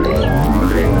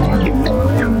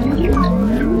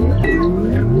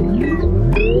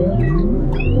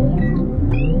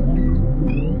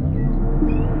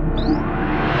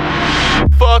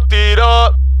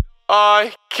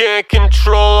can't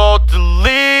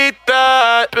ctrl+alt+delete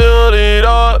that. Build it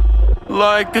up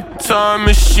like a time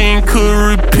machine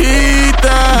could repeat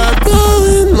that. Fall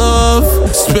in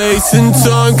love, space and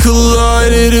time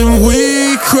collided and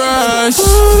we crashed.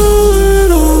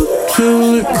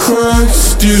 Till it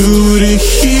cracks due to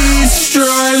heat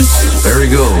stress. There he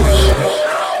goes,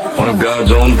 one of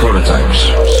God's own prototypes.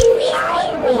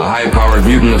 A high-powered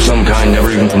mutant of some kind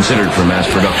never even considered for mass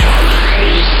production.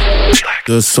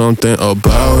 There's something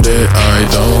about it I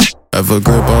don't ever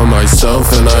grip on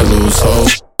myself and I lose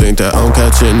hope. Think that I'm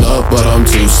catching up but I'm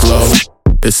too slow.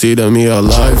 It's eating me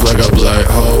alive like a black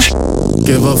hole.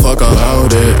 Give a fuck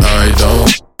about it, I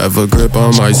don't ever grip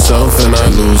on myself and I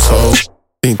lose hope.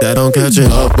 Think that I'm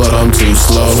catching up but I'm too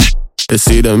slow. It's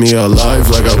eating me alive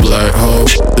like a black hole.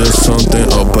 There's something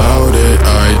about it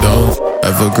I don't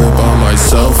ever grip on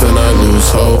myself and I lose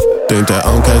hope. Think that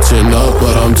I'm catching up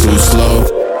but I'm too slow.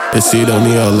 It's eating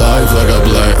me alive like a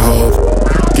black hole.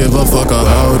 Give a fuck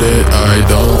about it, I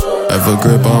don't ever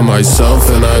grip on myself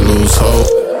and I lose hope.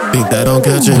 Think that I'm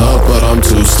catching up but I'm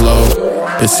too slow.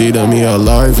 It's eating me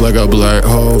alive like a black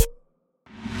hole.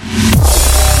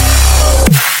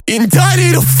 And I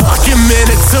need a fucking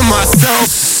minute to myself.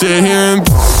 Sit here and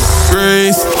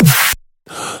breathe.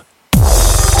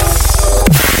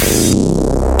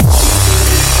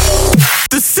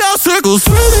 The cell circles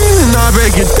spinning and I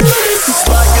break it down. It's just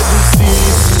like a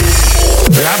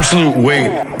disease. The absolute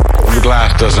weight of the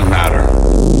glass doesn't matter.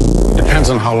 It depends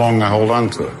on how long I hold on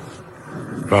to it.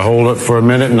 If I hold it for a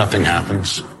minute, nothing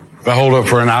happens. If I hold it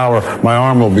for an hour, my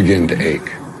arm will begin to ache.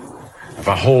 If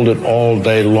I hold it all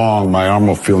day long, my arm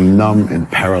will feel numb and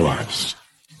paralyzed.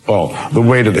 Well, the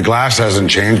weight of the glass hasn't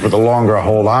changed, but the longer I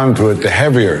hold on to it, the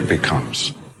heavier it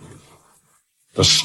becomes. The